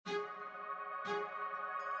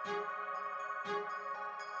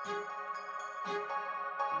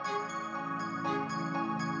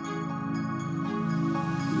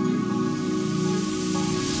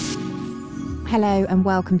Hello and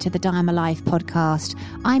welcome to the Dharma Life podcast.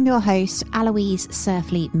 I'm your host, Aloise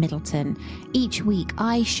Surfleet-Middleton. Each week,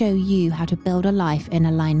 I show you how to build a life in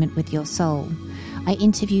alignment with your soul. I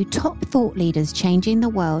interview top thought leaders changing the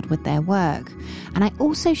world with their work. And I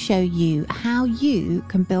also show you how you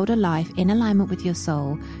can build a life in alignment with your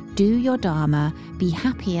soul, do your Dharma, be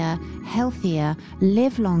happier, healthier,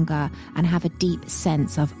 live longer, and have a deep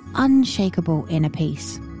sense of unshakable inner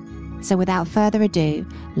peace. So without further ado,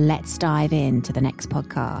 let's dive into the next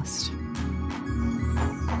podcast.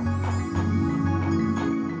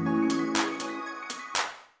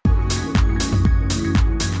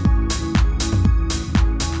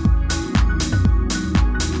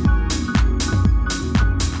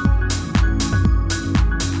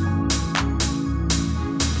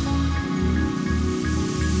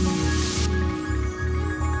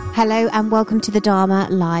 Hello and welcome to the Dharma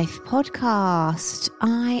Life podcast.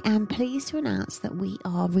 I am pleased to announce that we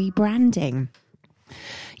are rebranding.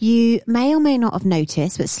 You may or may not have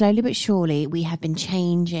noticed, but slowly but surely we have been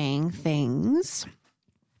changing things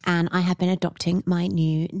and I have been adopting my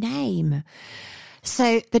new name.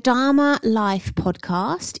 So the Dharma Life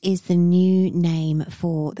podcast is the new name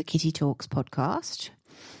for the Kitty Talks podcast.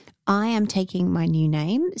 I am taking my new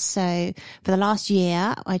name. So for the last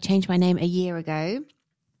year, I changed my name a year ago.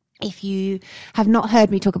 If you have not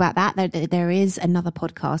heard me talk about that, there is another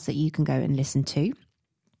podcast that you can go and listen to,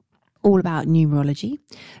 all about numerology.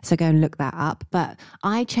 So go and look that up. But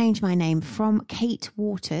I changed my name from Kate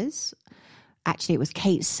Waters. Actually, it was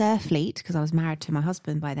Kate Surfleet because I was married to my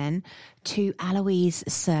husband by then, to Aloise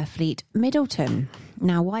Surfleet-Middleton.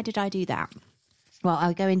 Now, why did I do that? Well,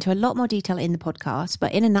 I'll go into a lot more detail in the podcast,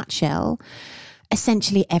 but in a nutshell,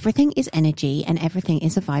 essentially, everything is energy and everything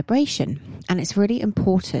is a vibration. And it's really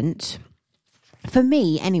important, for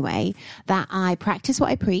me anyway, that I practice what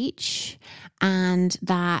I preach and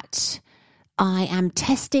that I am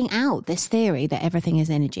testing out this theory that everything is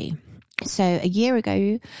energy. So a year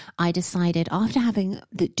ago, I decided, after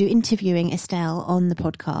interviewing Estelle on the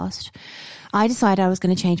podcast, I decided I was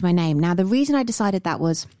going to change my name. Now, the reason I decided that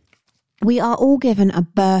was, we are all given a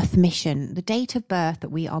birth mission. The date of birth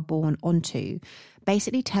that we are born onto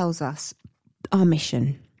basically tells us our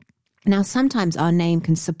mission. Now, sometimes our name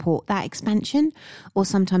can support that expansion, or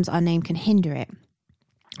sometimes our name can hinder it.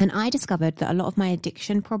 And I discovered that a lot of my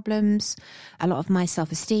addiction problems, a lot of my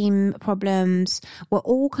self-esteem problems were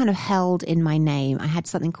all kind of held in my name. I had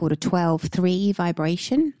something called a 12-3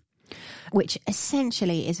 vibration, which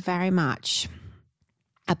essentially is very much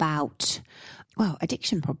about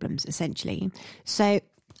addiction problems, essentially. So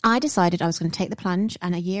I decided I was going to take the plunge,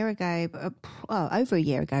 and over a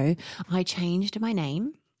year ago, I changed my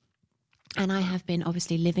name, and I have been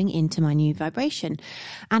obviously living into my new vibration.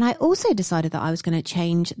 And I also decided that I was going to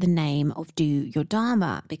change the name of Do Your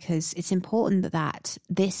Dharma, because it's important that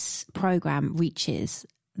this program reaches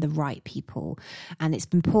the right people. And it's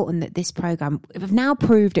important that this program, I've now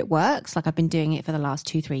proved it works, like I've been doing it for the last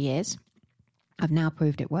 2-3 years. I've now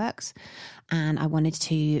proved it works, and I wanted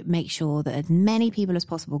to make sure that as many people as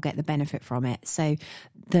possible get the benefit from it. So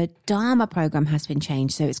the Dharma program has been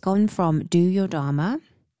changed. So it's gone from Do Your Dharma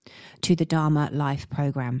to the Dharma Life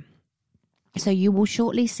program. So you will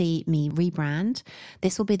shortly see me rebrand.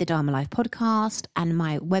 This will be the Dharma Life podcast, and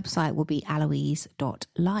my website will be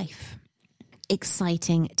aloise.life.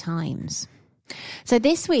 Exciting times. So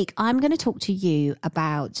this week, I'm going to talk to you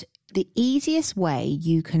about the easiest way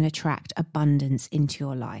you can attract abundance into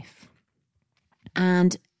your life.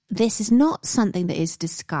 And this is not something that is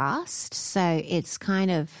discussed, so it's kind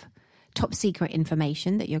of top secret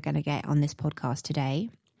information that you're going to get on this podcast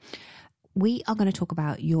today. We are going to talk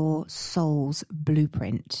about your soul's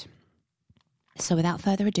blueprint. So without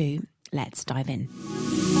further ado, let's dive in.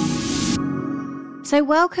 So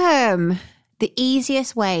welcome. The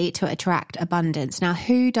easiest way to attract abundance. Now,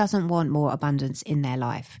 who doesn't want more abundance in their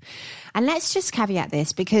life? And let's just caveat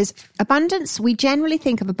this, because abundance, we generally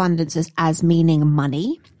think of abundance as meaning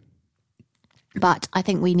money. But I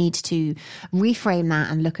think we need to reframe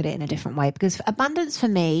that and look at it in a different way, because abundance for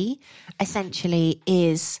me essentially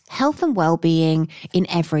is health and well-being in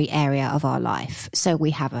every area of our life. So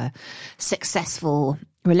we have a successful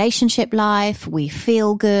relationship life, we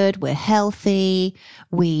feel good, we're healthy,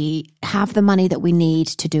 we have the money that we need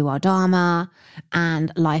to do our Dharma,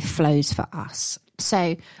 and life flows for us.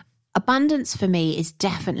 So abundance for me is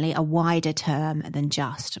definitely a wider term than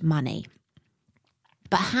just money.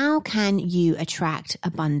 But how can you attract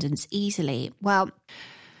abundance easily? Well,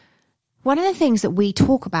 one of the things that we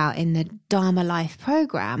talk about in the Dharma Life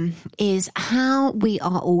program is how we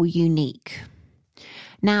are all unique.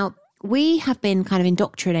 Now, we have been kind of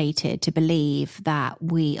indoctrinated to believe that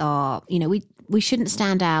we are, we shouldn't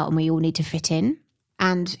stand out and we all need to fit in.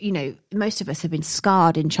 And, most of us have been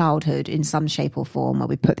scarred in childhood in some shape or form where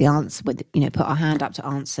we put the answer, put our hand up to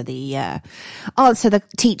answer the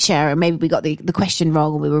teacher, and maybe we got the question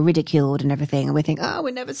wrong and we were ridiculed and everything. And we think, oh,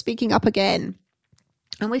 we're never speaking up again.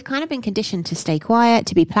 And we've kind of been conditioned to stay quiet,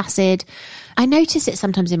 to be placid. I notice it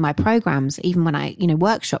sometimes in my programs, even when I,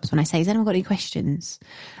 workshops, when I say, has anyone got any questions?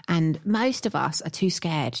 And most of us are too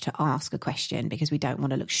scared to ask a question because we don't want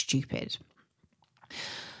to look stupid.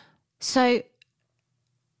 So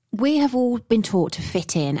we have all been taught to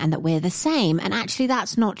fit in and that we're the same. And actually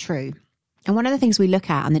that's not true. And one of the things we look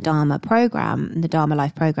at on the Dharma program, the Dharma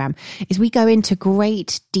Life program, is we go into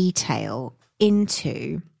great detail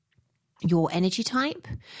into your energy type.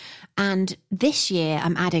 And this year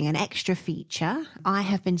I'm adding an extra feature. I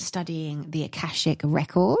have been studying the Akashic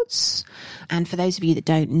records. And for those of you that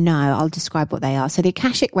don't know, I'll describe what they are. So the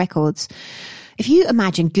Akashic records, if you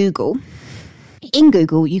imagine Google, in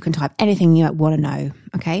Google, you can type anything you want to know,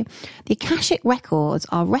 okay? The Akashic records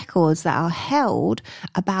are records that are held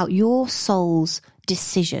about your soul's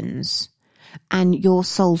decisions and your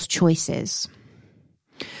soul's choices.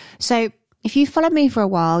 So if you followed me for a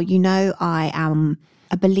while, you know I am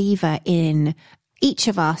a believer in each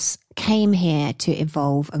of us came here to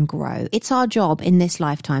evolve and grow. It's our job in this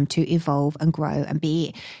lifetime to evolve and grow and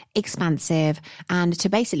be expansive and to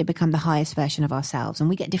basically become the highest version of ourselves. And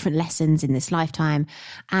we get different lessons in this lifetime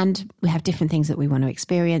and we have different things that we want to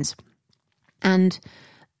experience. And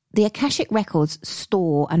the Akashic records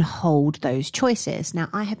store and hold those choices. Now,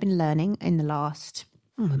 I have been learning in the last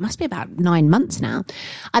it must be about 9 months now.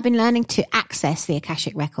 I've been learning to access the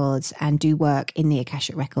Akashic records and do work in the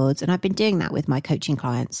Akashic records. And I've been doing that with my coaching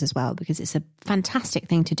clients as well, because it's a fantastic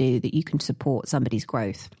thing to do that you can support somebody's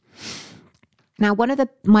growth. Now, one of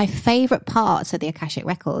my favorite parts of the Akashic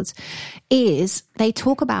records is they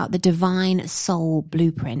talk about the divine soul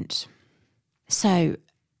blueprint. So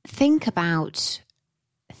think about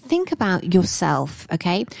yourself,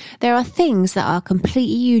 okay? There are things that are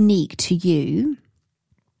completely unique to you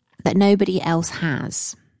that nobody else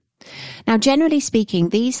has. Now, generally speaking,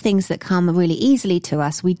 these things that come really easily to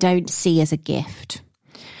us, we don't see as a gift.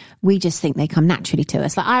 We just think they come naturally to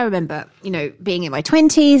us. Like I remember, being in my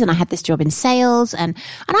 20s and I had this job in sales and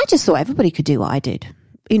I just thought everybody could do what I did.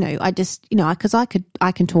 Because I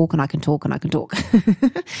can talk and I can talk and I can talk.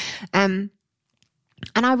 And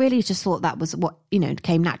I really just thought that was what,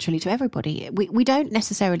 came naturally to everybody. We don't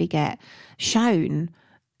necessarily get shown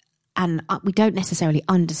and we don't necessarily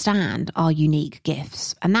understand our unique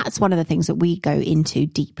gifts. And that's one of the things that we go into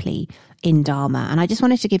deeply in Dharma. And I just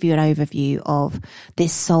wanted to give you an overview of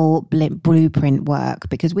this soul blueprint work,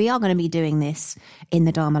 because we are going to be doing this in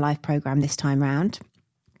the Dharma Life program this time round.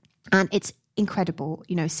 And it's incredible.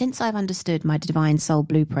 Since I've understood my divine soul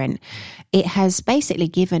blueprint, it has basically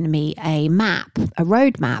given me a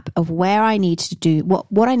roadmap of where I need to do,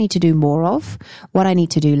 what I need to do more of, what I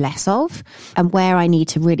need to do less of, and where I need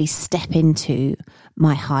to really step into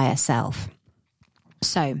my higher self.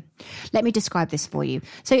 So let me describe this for you.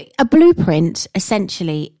 So a blueprint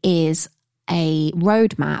essentially is a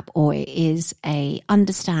roadmap, or it is a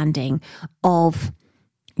understanding of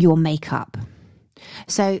your makeup.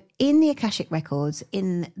 So in the Akashic records,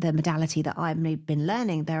 in the modality that I've been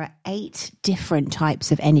learning, there are 8 different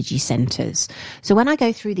types of energy centers. So when I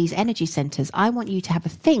go through these energy centers, I want you to have a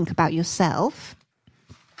think about yourself,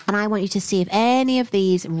 and I want you to see if any of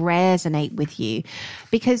these resonate with you,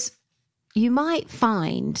 because you might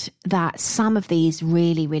find that some of these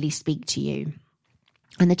really, really speak to you.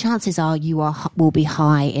 And the chances are you will be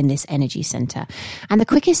high in this energy center. And the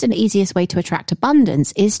quickest and easiest way to attract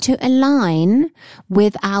abundance is to align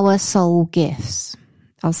with our soul gifts.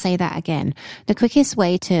 I'll say that again. The quickest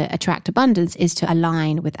way to attract abundance is to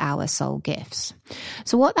align with our soul gifts.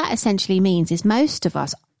 So what that essentially means is most of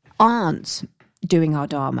us aren't doing our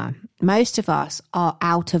Dharma. Most of us are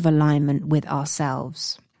out of alignment with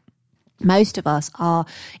ourselves. Most of us are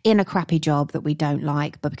in a crappy job that we don't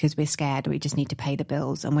like, but because we're scared, we just need to pay the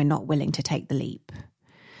bills and we're not willing to take the leap.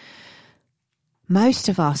 Most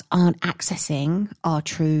of us aren't accessing our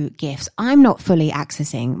true gifts. I'm not fully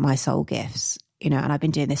accessing my soul gifts, and I've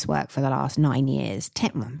been doing this work for the last 9 years,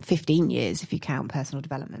 15 years if you count personal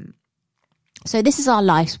development. So this is our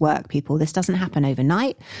life's work, people. This doesn't happen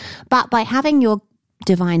overnight, but by having your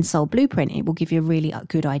divine soul blueprint, it will give you a really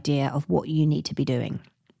good idea of what you need to be doing.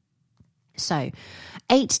 So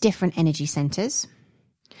 8 different energy centers.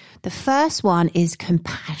 The first one is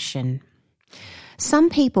compassion. Some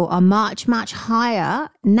people are much, much higher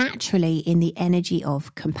naturally in the energy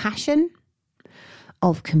of compassion,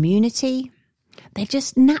 of community. They're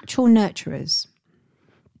just natural nurturers.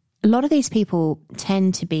 a lot of these people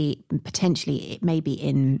tend to be potentially, it may be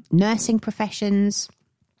in nursing professions,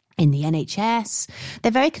 in the NHS.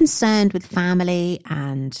 They're very concerned with family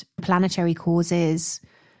and planetary causes.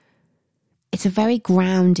 It's a very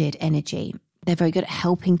grounded energy. They're very good at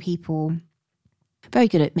helping people, very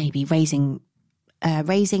good at maybe raising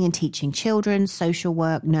and teaching children, social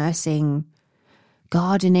work, nursing,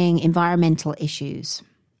 gardening, environmental issues.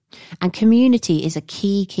 And community is a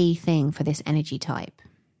key thing for this energy type.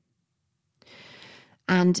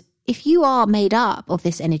 And if you are made up of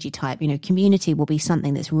this energy type, community will be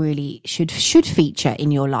something that's really should feature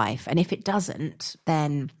in your life. And if it doesn't,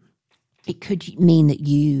 then it could mean that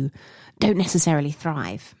you don't necessarily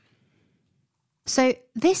thrive. So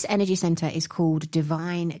this energy center is called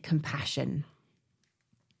divine compassion.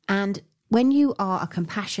 And when you are a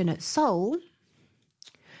compassionate soul,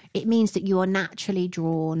 it means that you are naturally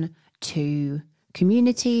drawn to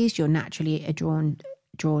communities, you're naturally drawn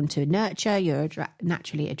to nurture, you're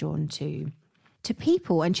naturally drawn to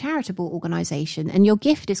people and charitable organisation, and your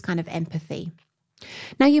gift is kind of empathy.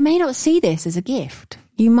 Now, you may not see this as a gift.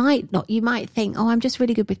 You might think, oh, I'm just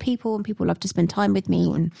really good with people and people love to spend time with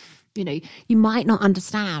me, and you might not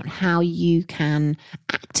understand how you can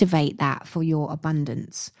activate that for your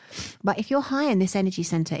abundance. But if you're high in this energy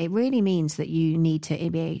center, it really means that you need to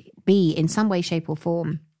be in some way, shape or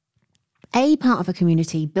form a part of a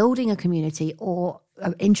community, building a community, or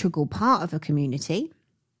an integral part of a community,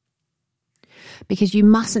 because you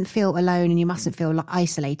mustn't feel alone and you mustn't feel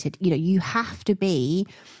isolated. You have to be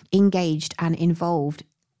engaged and involved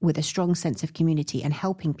with a strong sense of community and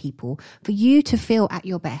helping people for you to feel at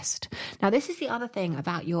your best. Now, this is the other thing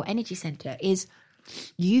about your energy center is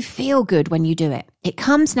you feel good when you do it. It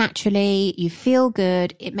comes naturally. You feel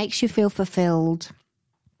good. It makes you feel fulfilled.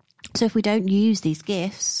 So if we don't use these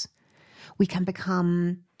gifts, we can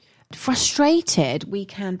become frustrated. We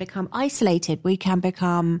can become isolated.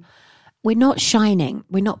 We're not shining.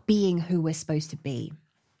 We're not being who we're supposed to be.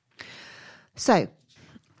 So,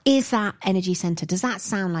 is that energy center? Does that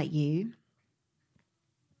sound like you?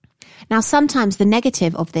 Now, sometimes the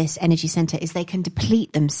negative of this energy center is they can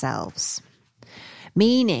deplete themselves,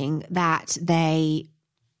 meaning that they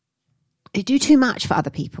do too much for other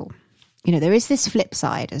people. There is this flip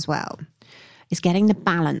side as well, is getting the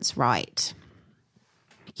balance right.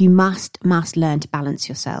 You must learn to balance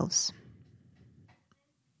yourselves.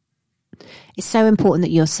 It's so important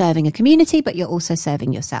that you're serving a community, but you're also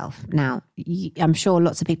serving yourself. Now, I'm sure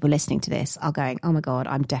lots of people listening to this are going, oh my God,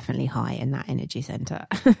 I'm definitely high in that energy center.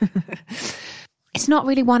 It's not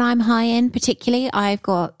really one I'm high in particularly.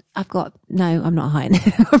 No, I'm not high in,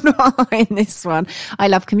 I'm not high in this one. I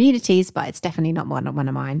love communities, but it's definitely not one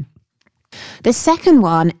of mine. The second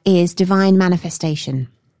one is divine manifestation.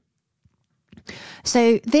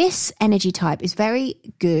 So this energy type is very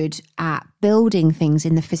good at building things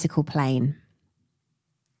in the physical plane.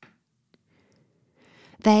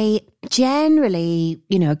 They generally,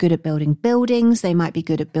 are good at building buildings. They might be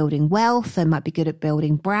good at building wealth. They might be good at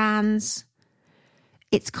building brands.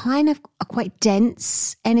 It's kind of a quite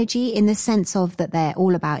dense energy in the sense of that they're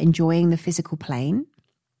all about enjoying the physical plane.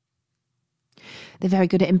 They're very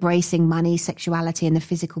good at embracing money, sexuality, and the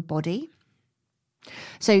physical body.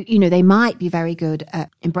 So, they might be very good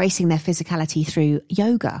at embracing their physicality through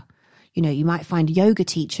yoga. You might find yoga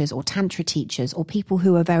teachers or tantra teachers or people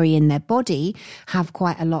who are very in their body have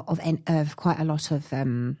quite a lot of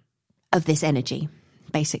this energy,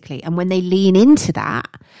 basically. And when they lean into that,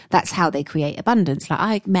 that's how they create abundance. Like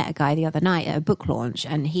I met a guy the other night at a book launch,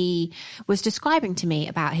 and he was describing to me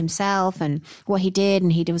about himself and what he did,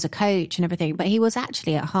 and he was a coach and everything, but he was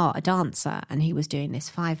actually at heart a dancer, and he was doing this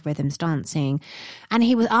 5 rhythms dancing, and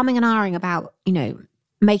he was umming and ahhing about,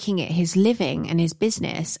 making it his living and his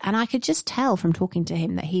business. And I could just tell from talking to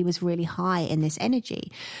him that he was really high in this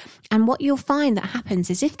energy. And what you'll find that happens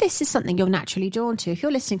is if this is something you're naturally drawn to, if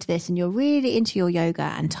you're listening to this and you're really into your yoga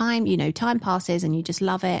and time passes and you just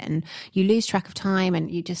love it and you lose track of time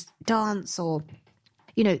and you just dance, or,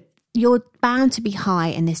 you're bound to be high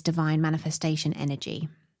in this divine manifestation energy.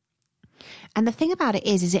 And the thing about it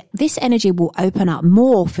is this energy will open up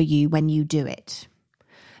more for you when you do it.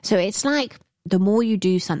 So it's like, the more you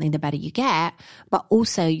do something, the better you get, but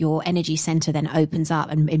also your energy center then opens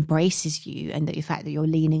up and embraces you and the fact that you're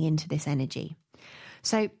leaning into this energy.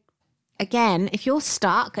 So again, if you're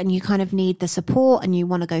stuck and you kind of need the support and you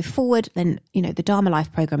want to go forward, then, the Dharma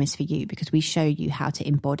Life program is for you, because we show you how to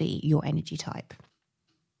embody your energy type.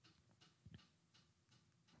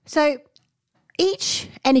 So each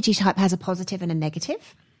energy type has a positive and a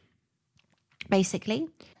negative, basically.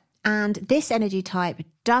 And this energy type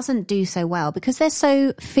doesn't do so well because they're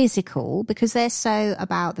so physical, because they're so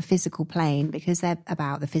about the physical plane, because they're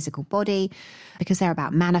about the physical body, because they're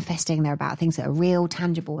about manifesting, they're about things that are real,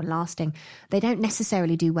 tangible and lasting. They don't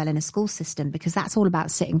necessarily do well in a school system because that's all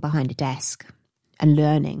about sitting behind a desk and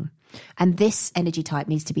learning. And this energy type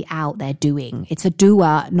needs to be out there doing. It's a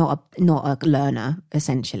doer, not a learner,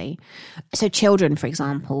 essentially. So children, for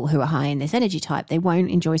example, who are high in this energy type, they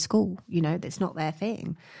won't enjoy school. That's not their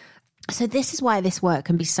thing. So this is why this work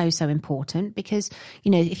can be so, so important because,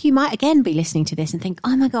 if you might again be listening to this and think,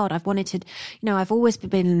 oh my God, I've wanted to, I've always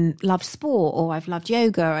loved sport or I've loved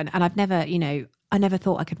yoga and I've never, I never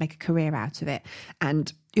thought I could make a career out of it.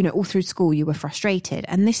 And, all through school you were frustrated.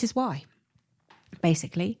 And this is why,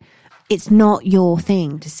 basically. It's not your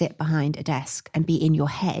thing to sit behind a desk and be in your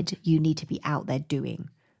head. You need to be out there doing,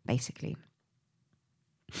 basically.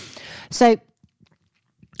 So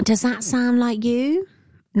does that sound like you?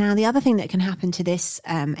 Now, the other thing that can happen to this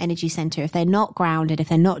energy center, if they're not grounded, if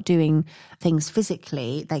they're not doing things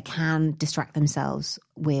physically, they can distract themselves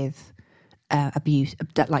with abuse,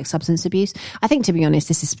 like substance abuse. I think, to be honest,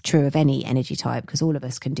 this is true of any energy type because all of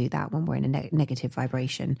us can do that when we're in a negative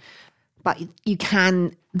vibration. But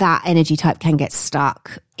that energy type can get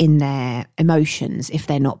stuck in their emotions if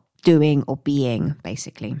they're not doing or being,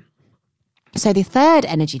 basically. So the third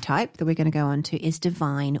energy type that we're going to go on to is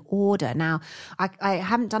divine order. Now, I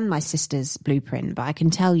haven't done my sister's blueprint, but I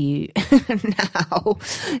can tell you now,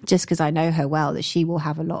 just because I know her well, that she will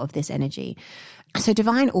have a lot of this energy. So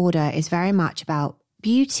divine order is very much about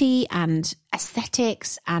beauty and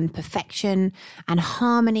aesthetics and perfection and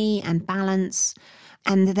harmony and balance.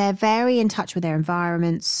 And they're very in touch with their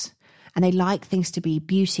environments. And they like things to be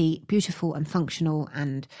beautiful and functional.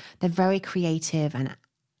 And they're very creative and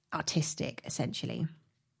artistic, essentially.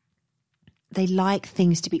 They like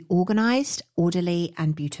things to be organized, orderly,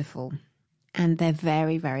 and beautiful. And they're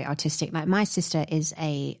very, very artistic. Like my sister is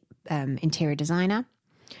a interior designer.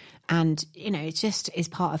 And, it just is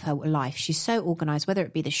part of her life. She's so organized, whether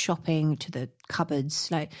it be the shopping to the cupboards.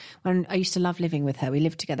 Like when I used to love living with her, we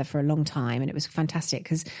lived together for a long time and it was fantastic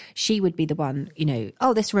because she would be the one,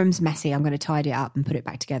 oh, this room's messy. I'm going to tidy it up and put it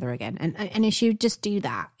back together again. And she would just do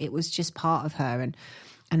that. It was just part of her.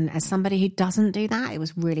 And as somebody who doesn't do that, it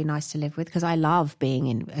was really nice to live with because I love being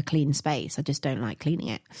in a clean space. I just don't like cleaning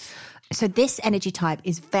it. So this energy type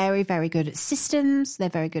is very, very good at systems. They're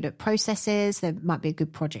very good at processes. They might be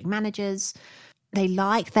good project managers. They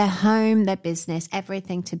like their home, their business,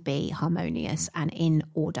 everything to be harmonious and in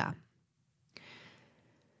order.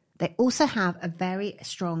 They also have a very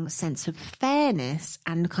strong sense of fairness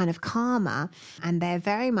and kind of karma. And they're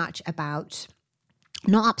very much about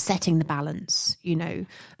not upsetting the balance.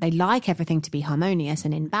 They like everything to be harmonious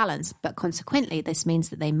and in balance, but consequently, this means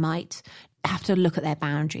that they might have to look at their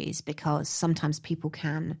boundaries because sometimes people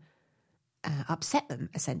can upset them,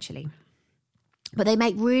 essentially. But they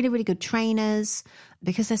make really, really good trainers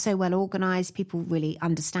because they're so well organized. People really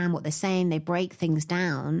understand what they're saying. They break things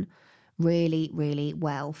down really, really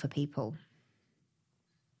well for people.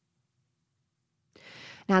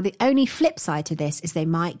 Now, the only flip side to this is they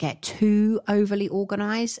might get too overly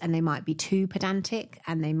organized and they might be too pedantic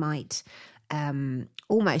and they might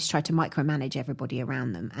almost try to micromanage everybody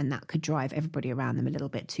around them. And that could drive everybody around them a little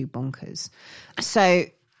bit too bonkers. So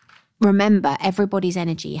remember, everybody's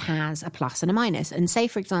energy has a plus and a minus. And say,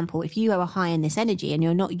 for example, if you are high in this energy and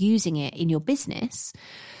you're not using it in your business,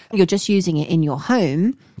 you're just using it in your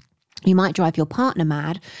home, you might drive your partner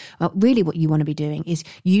mad. Well, really what you want to be doing is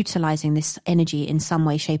utilizing this energy in some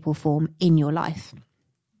way, shape or form in your life.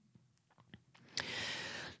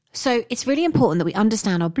 So it's really important that we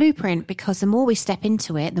understand our blueprint because the more we step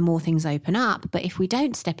into it, the more things open up. But if we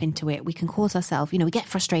don't step into it, we can cause ourselves, we get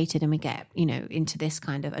frustrated and we get, into this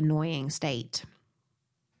kind of annoying state.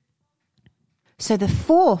 So the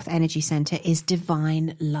fourth energy center is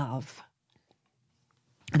divine love.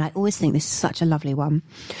 And I always think this is such a lovely one.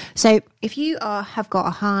 So if you have got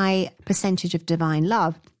a high percentage of divine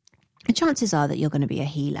love, the chances are that you're going to be a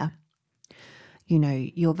healer.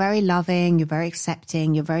 You're very loving, you're very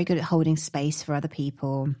accepting, you're very good at holding space for other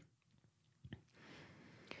people.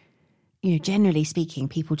 Generally speaking,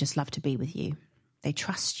 people just love to be with you. They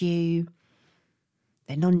trust you.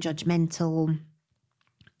 They're non-judgmental.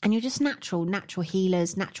 And you're just natural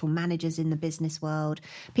healers, natural managers in the business world.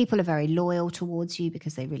 People are very loyal towards you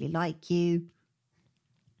because they really like you.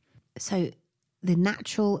 So the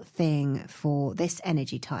natural thing for this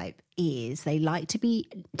energy type is they like to be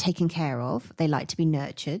taken care of. They like to be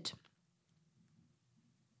nurtured.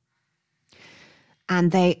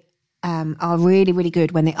 And they are really, really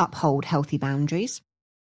good when they uphold healthy boundaries.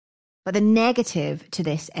 But the negative to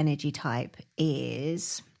this energy type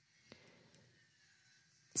is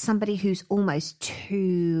somebody who's almost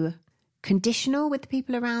too conditional with the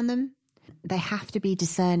people around them. They have to be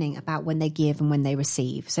discerning about when they give and when they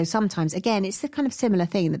receive. So sometimes, again, it's the kind of similar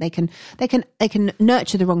thing that they can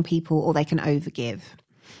nurture the wrong people, or they can overgive.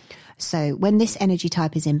 So when this energy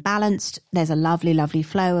type is imbalanced, there's a lovely, lovely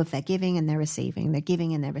flow of their giving and their receiving, their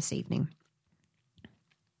giving and their receiving.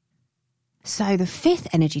 So the fifth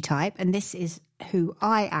energy type, and this is who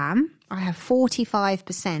I am, I have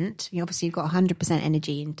 45%. Obviously, you've got 100%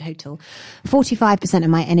 energy in total. 45% of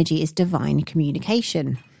my energy is divine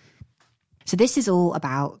communication. So this is all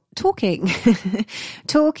about talking,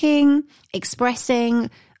 expressing,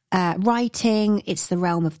 writing. It's the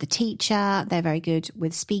realm of the teacher. They're very good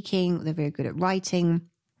with speaking. They're very good at writing.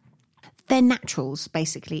 They're naturals,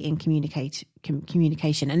 basically, in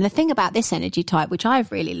communication. And the thing about this energy type, which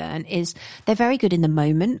I've really learned, is they're very good in the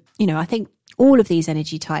moment. I think all of these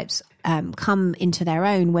energy types come into their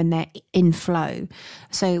own when they're in flow.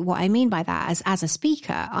 So what I mean by that is, as a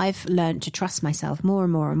speaker, I've learned to trust myself more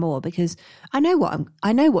and more and more, because I know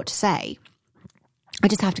what to say. I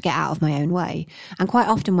just have to get out of my own way. And quite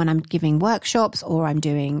often when I'm giving workshops or I'm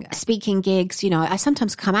doing speaking gigs, I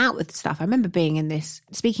sometimes come out with stuff. I remember being in this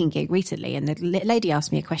speaking gig recently, and the lady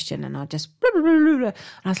asked me a question, and I just, and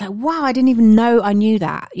I was like, wow, I didn't even know I knew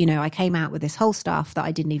that. I came out with this whole stuff that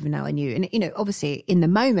I didn't even know I knew. And, obviously in the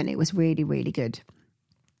moment it was really, really good.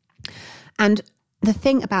 And the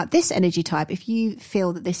thing about this energy type, if you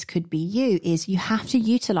feel that this could be you, is you have to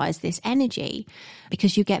utilize this energy,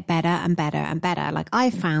 because you get better and better and better. Like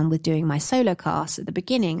I found with doing my solo casts at the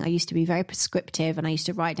beginning, I used to be very prescriptive and I used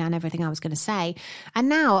to write down everything I was going to say. And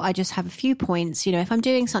now I just have a few points. If I'm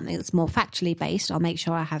doing something that's more factually based, I'll make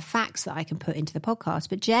sure I have facts that I can put into the podcast.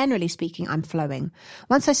 But generally speaking, I'm flowing.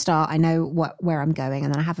 Once I start, I know where I'm going,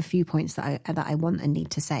 and then I have a few points that I want and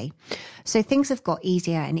need to say. So things have got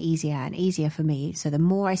easier and easier and easier for me. So the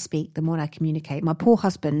more I speak, the more I communicate. My poor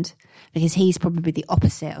husband, because he's probably the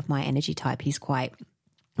opposite of my energy type. He's quite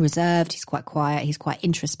reserved. He's quite quiet. He's quite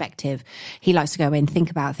introspective. He likes to go in,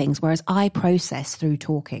 think about things, whereas I process through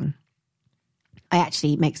talking. It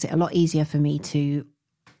actually makes it a lot easier for me to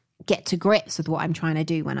get to grips with what I'm trying to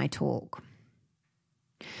do when I talk.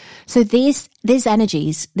 So this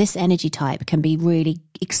energy type can be really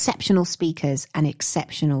exceptional speakers and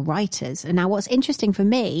exceptional writers. And now what's interesting for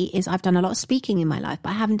me is I've done a lot of speaking in my life,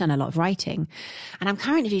 but I haven't done a lot of writing. And I'm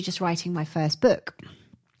currently just writing my first book.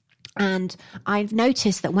 And I've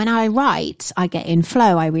noticed that when I write, I get in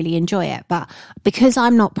flow. I really enjoy it. But because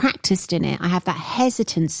I'm not practiced in it, I have that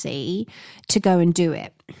hesitancy to go and do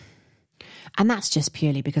it. And that's just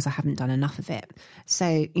purely because I haven't done enough of it.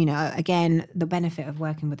 So, again, the benefit of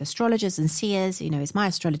working with astrologers and seers, is my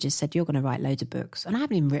astrologist said, you're going to write loads of books. And I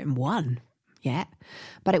haven't even written one yet.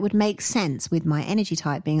 But it would make sense with my energy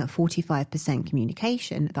type being at 45%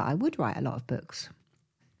 communication that I would write a lot of books.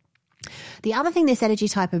 The other thing this energy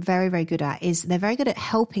type are very, very good at is they're very good at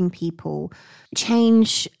helping people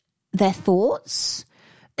change their thoughts.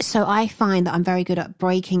 So I find that I'm very good at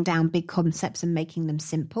breaking down big concepts and making them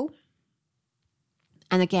simple.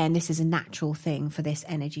 And again, this is a natural thing for this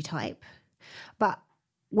energy type. But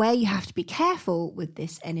where you have to be careful with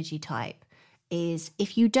this energy type is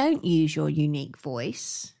if you don't use your unique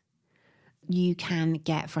voice, you can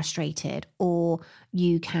get frustrated, or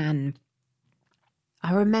you can...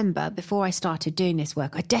 I remember before I started doing this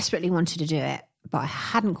work, I desperately wanted to do it, but I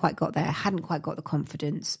hadn't quite got there. I hadn't quite got the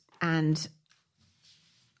confidence. And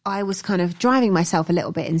I was kind of driving myself a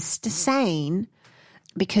little bit insane,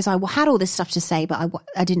 because I had all this stuff to say, but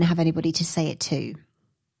I didn't have anybody to say it to.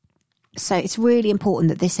 So it's really important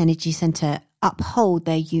that this energy center uphold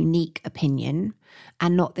their unique opinion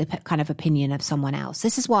and not the kind of opinion of someone else.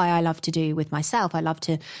 This is why I love to do with myself. I love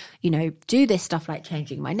to, do this stuff like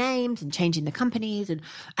changing my names and changing the companies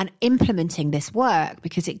and implementing this work,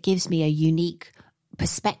 because it gives me a unique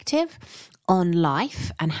perspective on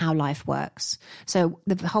life and how life works. So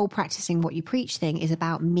the whole practicing what you preach thing is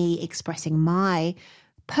about me expressing my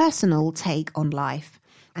personal take on life.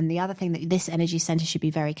 And the other thing that this energy center should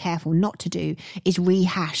be very careful not to do is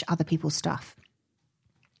rehash other people's stuff.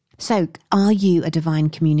 So, are you a divine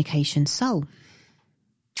communication soul?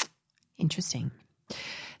 Interesting.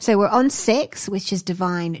 So we're on 6, which is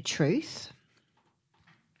divine truth.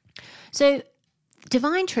 So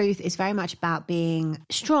divine truth is very much about being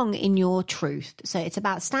strong in your truth. So it's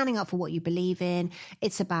about standing up for what you believe in.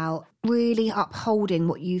 It's about really upholding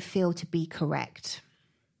what you feel to be correct.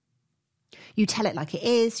 You tell it like it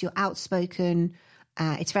is. You're outspoken.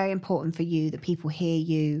 It's very important for you that people hear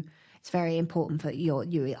you. It's very important that you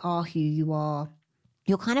are who you are.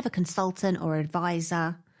 You're kind of a consultant or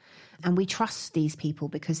advisor, and we trust these people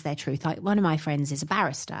because they're truth. Like one of my friends is a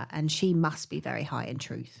barrister, and she must be very high in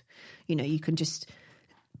truth. You know, you can just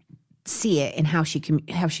see it in how she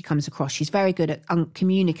comes across. She's very good at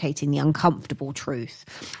communicating the uncomfortable truth,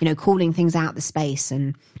 you know, calling things out the space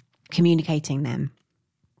and communicating them.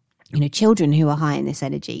 You know, children who are high in this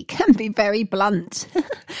energy can be very blunt.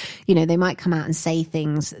 You know, they might come out and say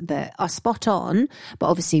things that are spot on, but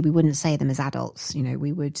obviously we wouldn't say them as adults. You know,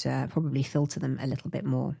 we would probably filter them a little bit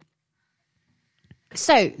more.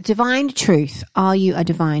 So, divine truth. Are you a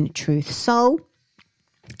divine truth soul?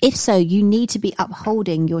 If so, you need to be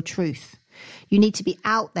upholding your truth. You need to be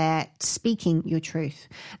out there speaking your truth.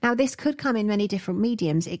 Now, this could come in many different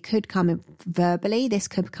mediums. It could come in verbally. This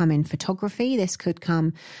could come in photography. This could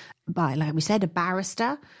come by, like we said, a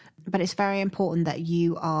barrister. But it's very important that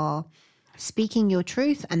you are speaking your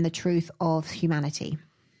truth and the truth of humanity.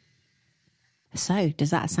 So,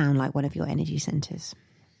 does that sound like one of your energy centers?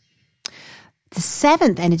 The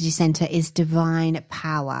 7th energy center is divine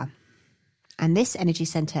power. And this energy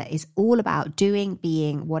center is all about doing,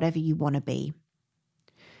 being, whatever you want to be.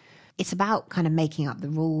 It's about kind of making up the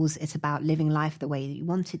rules. It's about living life the way that you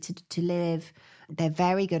want it to live. They're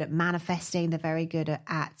very good at manifesting. They're very good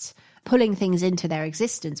at pulling things into their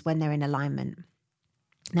existence when they're in alignment.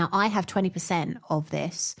 Now, I have 20% of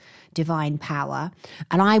this divine power,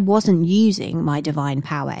 and I wasn't using my divine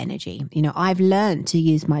power energy. You know, I've learned to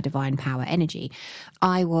use my divine power energy.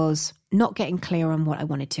 I was not getting clear on what I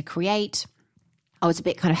wanted to create. I was a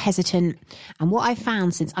bit kind of hesitant. And what I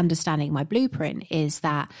found since understanding my blueprint is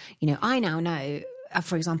that, you know, I now know,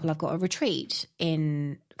 for example, I've got a retreat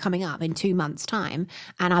coming up in 2 months' time,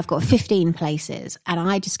 and I've got 15 places, and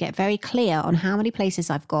I just get very clear on how many places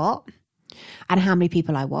I've got and how many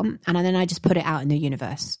people I want. And then I just put it out in the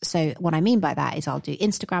universe. So what I mean by that is I'll do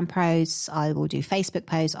Instagram posts, I will do Facebook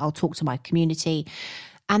posts, I'll talk to my community.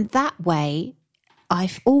 And that way I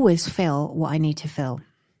always feel what I need to feel.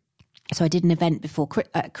 So I did an event before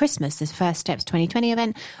Christmas, this First Steps 2020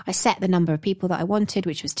 event. I set the number of people that I wanted,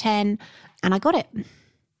 which was 10, and I got it.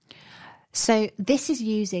 So this is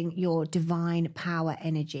using your divine power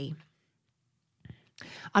energy.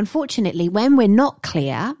 Unfortunately, when we're not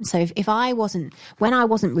clear, so when I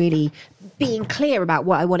wasn't really being clear about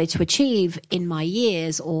what I wanted to achieve in my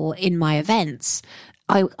years or in my events,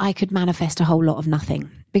 I could manifest a whole lot of nothing,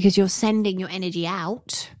 because you're sending your energy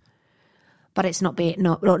out, but it's not in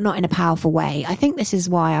a powerful way. I think this is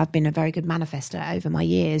why I've been a very good manifester over my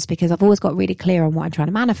years, because I've always got really clear on what I'm trying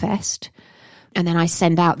to manifest, and then I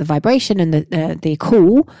send out the vibration and the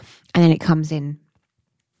call, and then it comes in.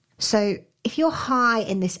 So if you're high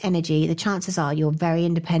in this energy, the chances are you're very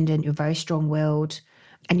independent, you're very strong-willed,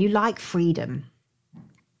 and you like freedom.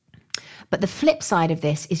 But the flip side of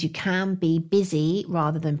this is you can be busy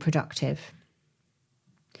rather than productive.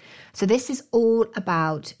 So this is all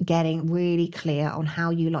about getting really clear on how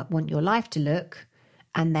you want your life to look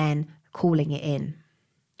and then calling it in.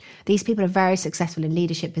 These people are very successful in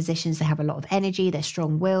leadership positions. They have a lot of energy. They're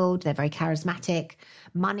strong-willed. They're very charismatic.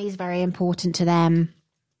 Money is very important to them.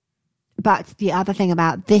 But the other thing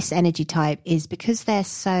about this energy type is because they're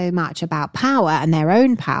so much about power and their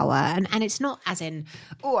own power, and it's not as in,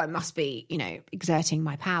 oh, I must be, exerting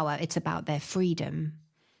my power. It's about their freedom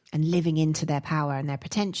and living into their power and their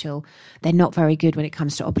potential. They're not very good when it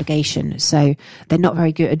comes to obligation. So they're not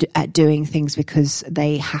very good at doing things because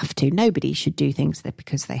they have to. Nobody should do things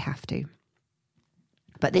because they have to.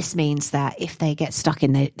 But this means that if they get stuck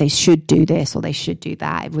in they should do this or they should do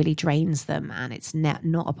that, it really drains them, and it's not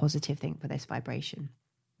a positive thing for this vibration.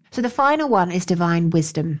 So the final one is divine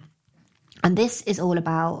wisdom. And this is all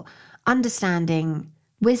about understanding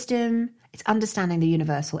wisdom. It's understanding the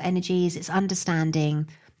universal energies. It's understanding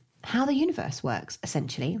how the universe works,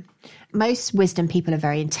 essentially. Most wisdom people are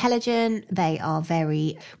very intelligent. They are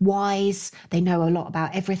very wise. They know a lot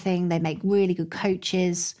about everything. They make really good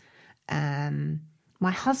coaches. My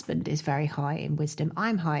husband is very high in wisdom.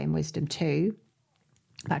 I'm high in wisdom too,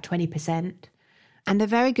 about 20%. And they're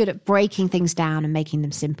very good at breaking things down and making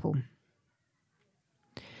them simple.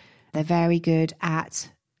 They're very good at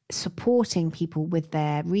supporting people with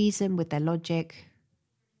their reason, with their logic.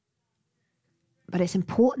 But it's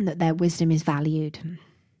important that their wisdom is valued.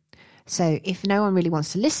 So if no one really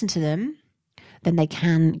wants to listen to them, then they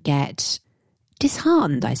can get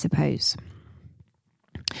disheartened, I suppose.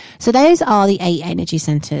 So those are the 8 energy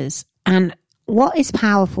centers. And what is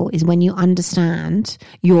powerful is when you understand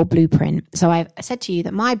your blueprint. So I said to you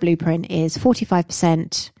that my blueprint is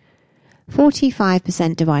 45%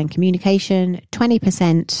 divine communication,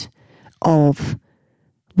 20% of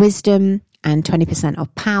wisdom, and 20%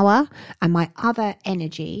 of power. And my other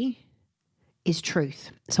energy is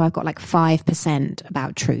truth. So I've got like 5%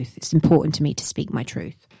 about truth. It's important to me to speak my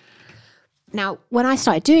truth. Now, when I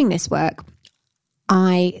started doing this work,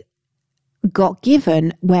 I got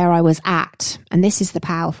given where I was at. And this is the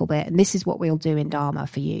powerful bit. And this is what we'll do in Dharma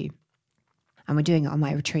for you. And we're doing it on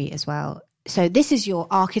my retreat as well. So this is your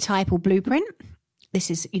archetypal blueprint. This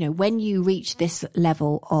is, when you reach this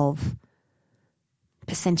level of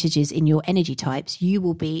percentages in your energy types, you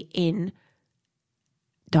will be in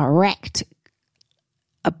direct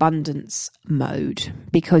abundance mode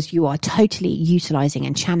because you are totally utilizing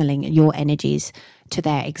and channeling your energies to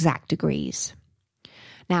their exact degrees.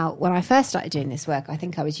 Now, when I first started doing this work, I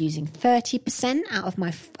think I was using 30% out of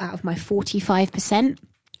my 45%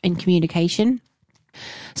 in communication.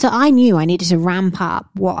 So I knew I needed to ramp up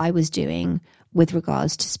what I was doing with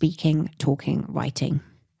regards to speaking, talking, writing.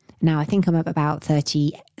 Now, I think I'm up about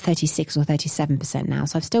 36 or 37% now.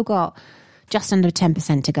 So I've still got just under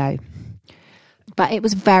 10% to go. But it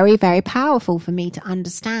was very, very powerful for me to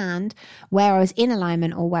understand where I was in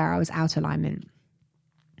alignment or where I was out of alignment.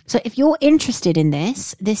 So if you're interested in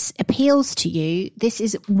this appeals to you, this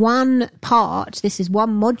is one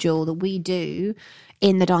module that we do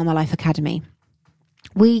in the Dharma Life Academy.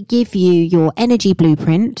 We give you your energy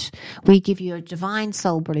blueprint, we give you a divine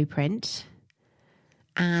soul blueprint,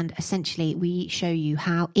 and essentially we show you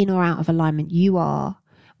how in or out of alignment you are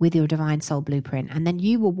with your divine soul blueprint. And then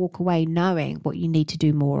you will walk away knowing what you need to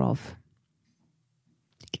do more of.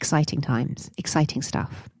 Exciting times, exciting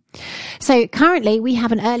stuff. So currently we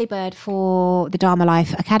have an early bird for the Dharma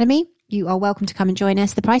Life Academy. You are welcome to come and join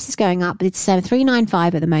us. The price is going up. It's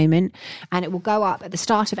 $395 at the moment, and it will go up at the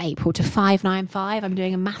start of April to $595. I'm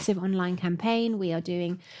doing a massive online campaign. We are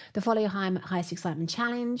doing the Follow Your Highest Excitement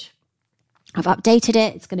Challenge. I've updated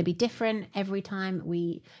it. It's going to be different every time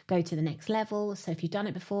we go to the next level. So if you've done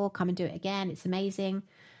it before, come and do it again. It's amazing.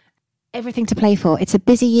 Everything to play for. It's a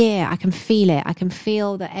busy year. I can feel it. I can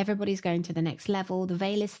feel that everybody's going to the next level. The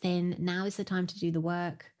veil is thin. Now is the time to do the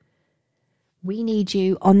work. We need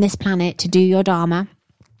you on this planet to do your Dharma.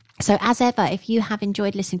 So as ever, if you have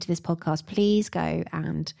enjoyed listening to this podcast, please go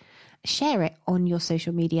and share it on your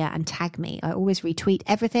social media and tag me. I always retweet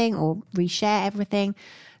everything or reshare everything.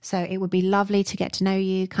 So it would be lovely to get to know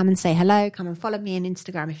you. Come and say hello. Come and follow me on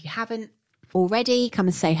Instagram if you haven't already. Come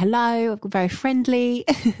and say hello. I'm very friendly.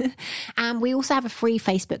 And we also have a free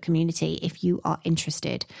Facebook community if you are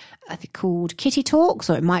interested. I think called Kitty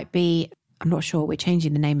Talks, or it might be, I'm not sure, we're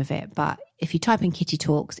changing the name of it, but if you type in Kitty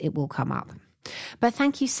Talks, it will come up. But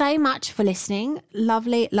thank you so much for listening.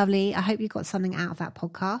 Lovely, lovely. I hope you got something out of that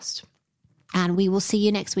podcast. And we will see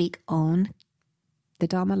you next week on the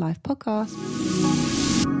Dharma Life Podcast.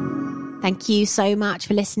 Thank you so much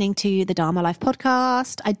for listening to the Dharma Life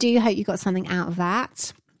Podcast. I do hope you got something out of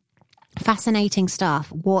that. Fascinating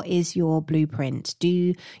stuff. What is your blueprint?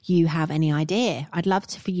 Do you have any idea? I'd love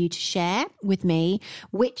for you to share with me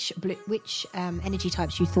which energy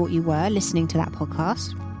types you thought you were listening to that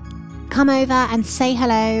podcast. Come over and say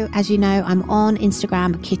hello. As you know, I'm on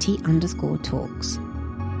Instagram, Kitty_talks.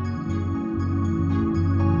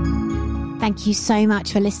 Thank you so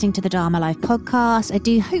much for listening to the Dharma Life Podcast. I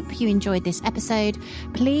do hope you enjoyed this episode.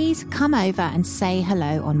 Please come over and say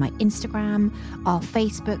hello on my Instagram, our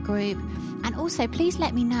Facebook group, and also please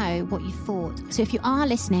let me know what you thought. So if you are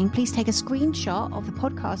listening, please take a screenshot of the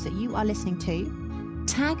podcast that you are listening to.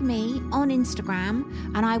 Tag me on Instagram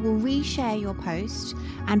and I will reshare your post,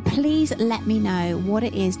 and please let me know what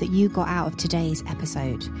it is that you got out of today's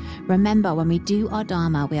episode. Remember, when we do our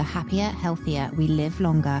Dharma, we are happier, healthier, we live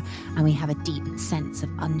longer, and we have a deep sense of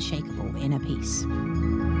unshakable inner peace.